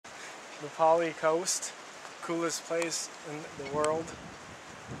Nepali coast, coolest place in the world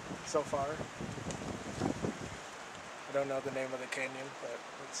so far. I don't know the name of the canyon, but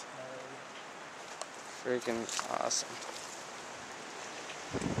it's freaking awesome.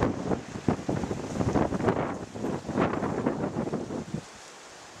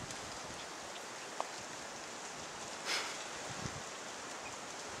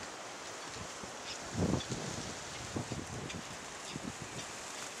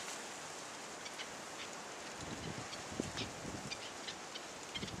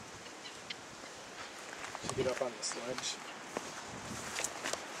 get up on the sledge.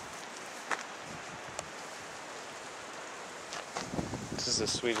 This is the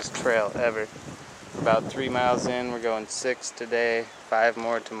sweetest trail ever. We're about 3 miles in. We're going 6 today, 5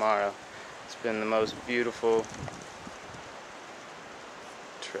 more tomorrow. It's been the most beautiful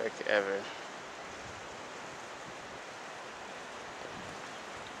trek ever.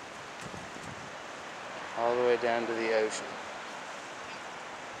 All the way down to the ocean.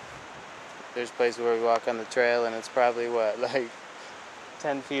 There's places where we walk on the trail and it's probably what, like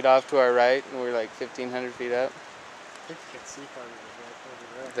 10 feet off to our right, and we're like 1,500 feet up. I think you can see part of it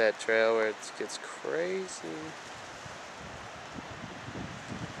right over That trail where it gets crazy.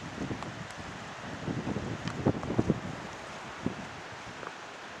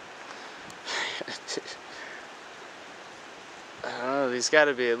 I don't know, these got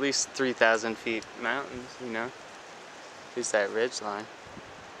to be at least 3,000 feet mountains, you know? At least that ridge line.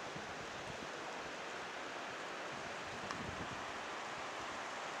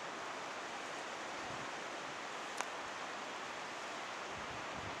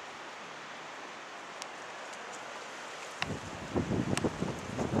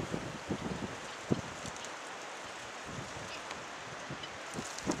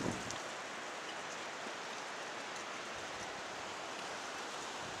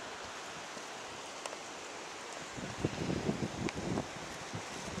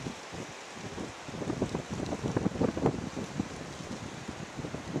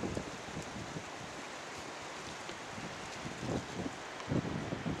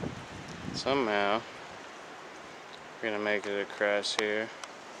 Somehow, we're gonna make it across here.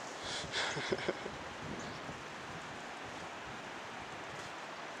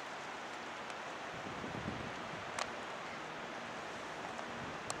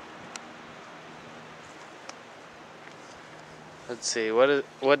 Let's see,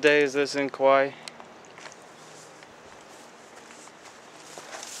 what day is this in Kauai?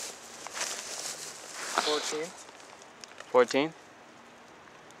 14th. 14th?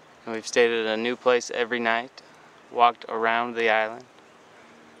 And we've stayed at a new place every night, walked around the island.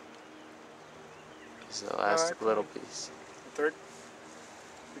 This is the last little piece. The 3rd.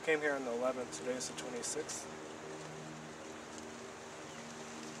 We came here on the 11th. Today is the 26th.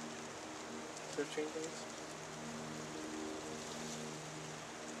 15 days.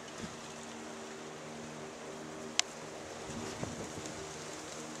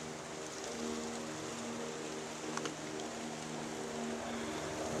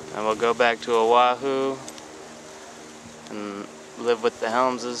 And we'll go back to Oahu and live with the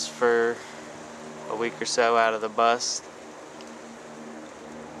Helmses for a week or so out of the bus.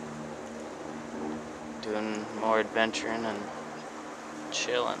 Doing more adventuring and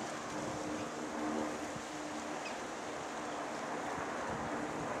chilling.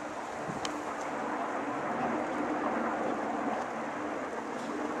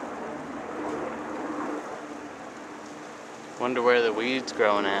 Wonder where the weeds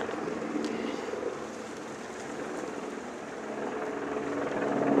growing at.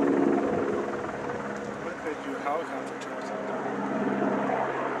 What if they do helicopter trips out there?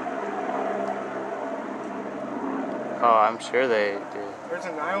 Oh, I'm sure they do. There's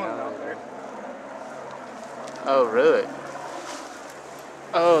an island out there. Oh, really?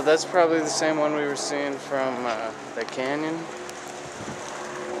 Oh, that's probably the same one we were seeing from the canyon.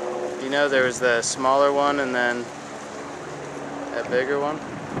 You know, there was the smaller one and then that bigger one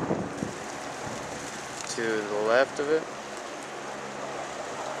to the left of it.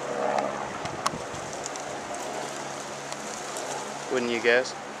 Wouldn't you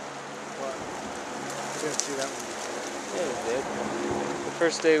guess? What? You didn't see that one? Yeah, we did. The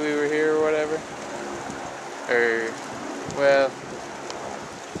first day we were here or whatever. Or, well,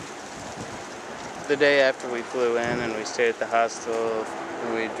 the day after we flew in and we stayed at the hostel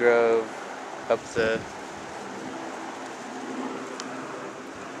and we drove up the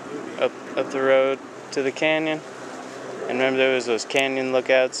road to the canyon. And remember there was those canyon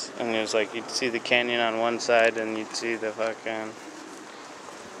lookouts, and it was like you'd see the canyon on one side and you'd see the fucking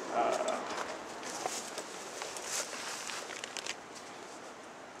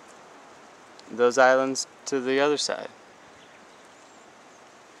those islands to the other side.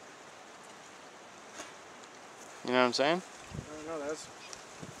 You know what I'm saying? I don't know, that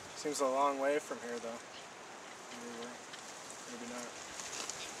seems a long way from here though. Maybe not.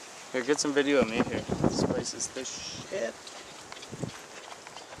 Here, get some video of me here. This place is the shit.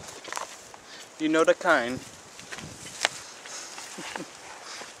 You know the kind.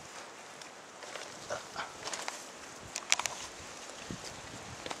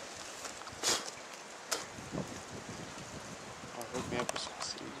 Oh, hook me up with some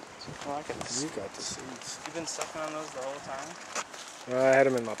seeds. Oh, I got the seeds. You got the seeds. You've been sucking on those the whole time? Well, I had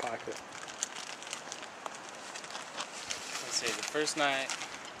them in my pocket. Let's see, the first night.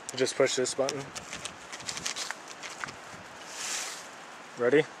 You just push this button.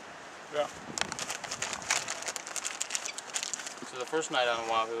 Ready? Yeah. So the first night on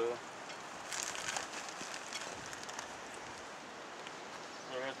Oahu,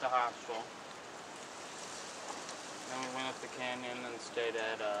 we were at the hostel. Then we went up the canyon and stayed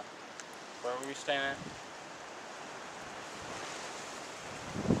at, where were we staying at?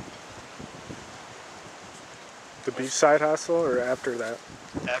 The beachside hostel, or after that?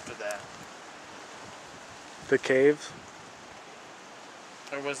 After that. The cave?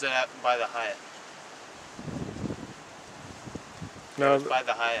 Or was it by the Hyatt? No. It was by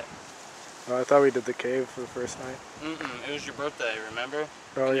the Hyatt. Oh, I thought we did the cave for the first night. It was your birthday, remember?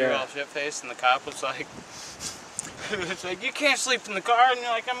 Oh, and yeah. You were all shit-faced and the cop was like, it's like, you can't sleep in the car, and you're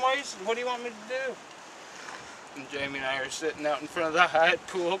like, I'm wasted, what do you want me to do? And Jamie and I are sitting out in front of the Hyatt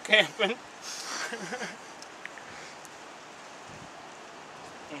pool camping.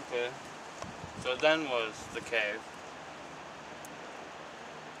 Okay. So then was the cave.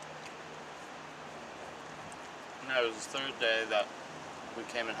 And that was the third day that we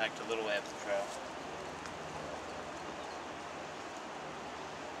came and hiked a little way up the trail.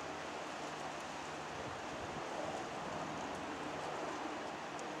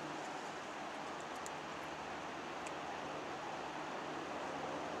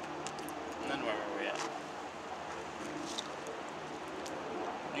 And then where were we at?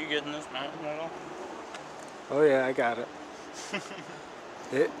 You getting this mountain at all? Oh yeah, I got it.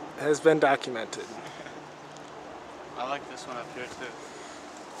 It has been documented. I like this one up here too.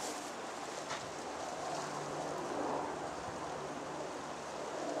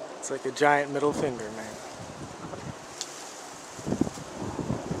 It's like a giant middle finger, man.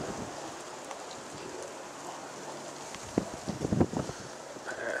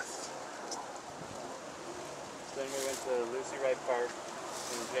 Path. Then we went to Lucy Wright Park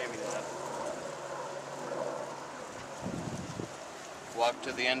and Jamie left. Walked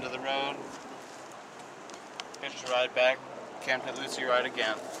to the end of the road, hitched a ride back, camped at Lucy Wright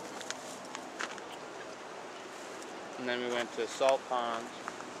again. And then we went to Salt Pond,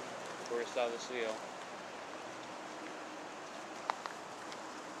 where we saw the seal.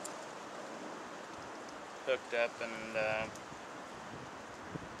 Hooked up and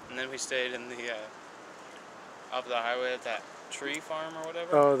then we stayed in the off the highway at that tree farm or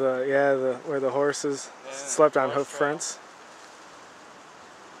whatever. Oh, the where the horses slept on hoof prints.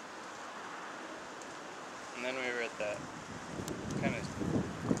 And then we were at that kind of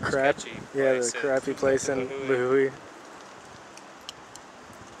sketchy the crappy place in Lihue.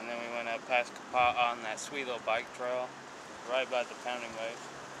 And then we went up past Kapaa on that sweet little bike trail, right by the pounding waves.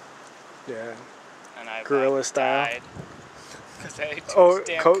 Yeah. And I Gorilla style. died because I ate too much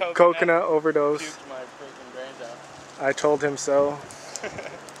damn coconut overdose. Puked my freaking brains out. I told him so.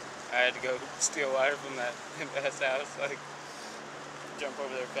 I had to go steal water from that ass house, like jump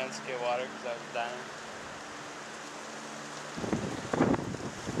over their fence to get water because I was dying.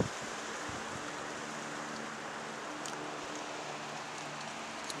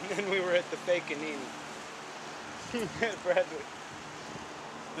 And then we were at the Fakanini. Bradley.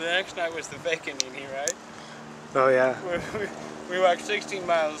 The next night was the Fakanini, right? Oh yeah. We walked 16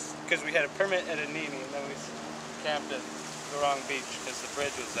 miles because we had a permit at a Nini, and then we camped at the wrong beach because the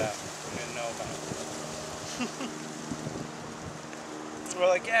bridge was out. We didn't know about it. We're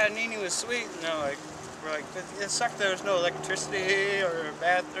like, yeah, Nini was sweet. And we're like, it sucked there was no electricity or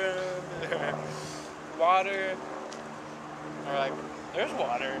bathroom or water. We're like, there's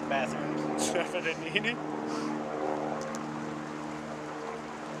water and bathrooms and stuff at a Nini.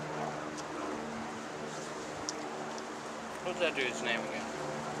 What's that dude's name again?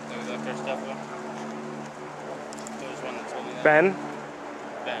 That we left our stuff with? There was one that told me that. Ben?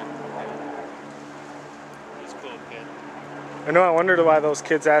 Ben. He's a cool kid. I know, I wondered why those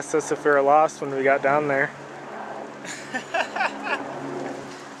kids asked us if we were lost when we got down there.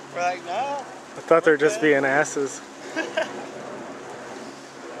 We're like, no. I thought they were just being asses.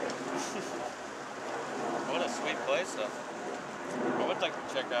 place though. I would like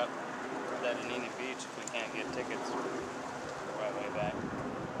to check out that Anini Beach if we can't get tickets right way back.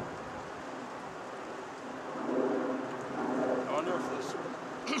 I wonder if this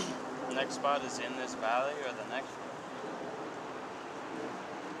next spot is in this valley or the next one.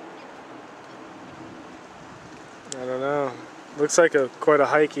 I don't know. Looks like quite a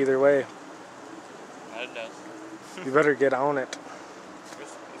hike either way. That it does. You better get on it.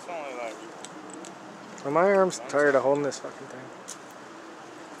 It's only like... Well, my arm's tired of holding this fucking thing.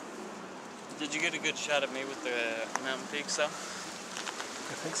 Did you get a good shot of me with the mountain peaks though? I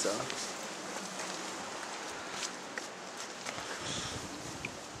think so.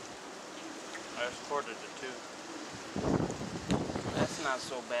 I recorded it too. That's not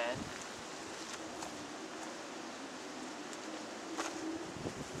so bad.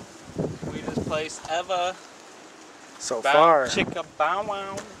 Sweetest place ever. So far. Chicka bow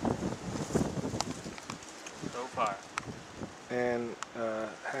wow. So far. And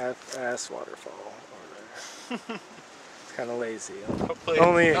half-ass waterfall over there. It's kind of lazy. Hopefully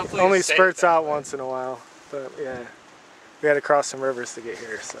Only it's safe spurts that out way. once in a while. But yeah, we had to cross some rivers to get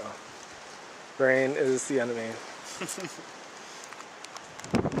here, so rain is the enemy.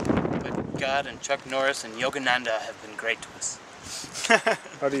 But God and Chuck Norris and Yogananda have been great to us.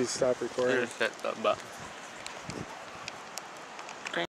 How do you stop recording? Hit that button.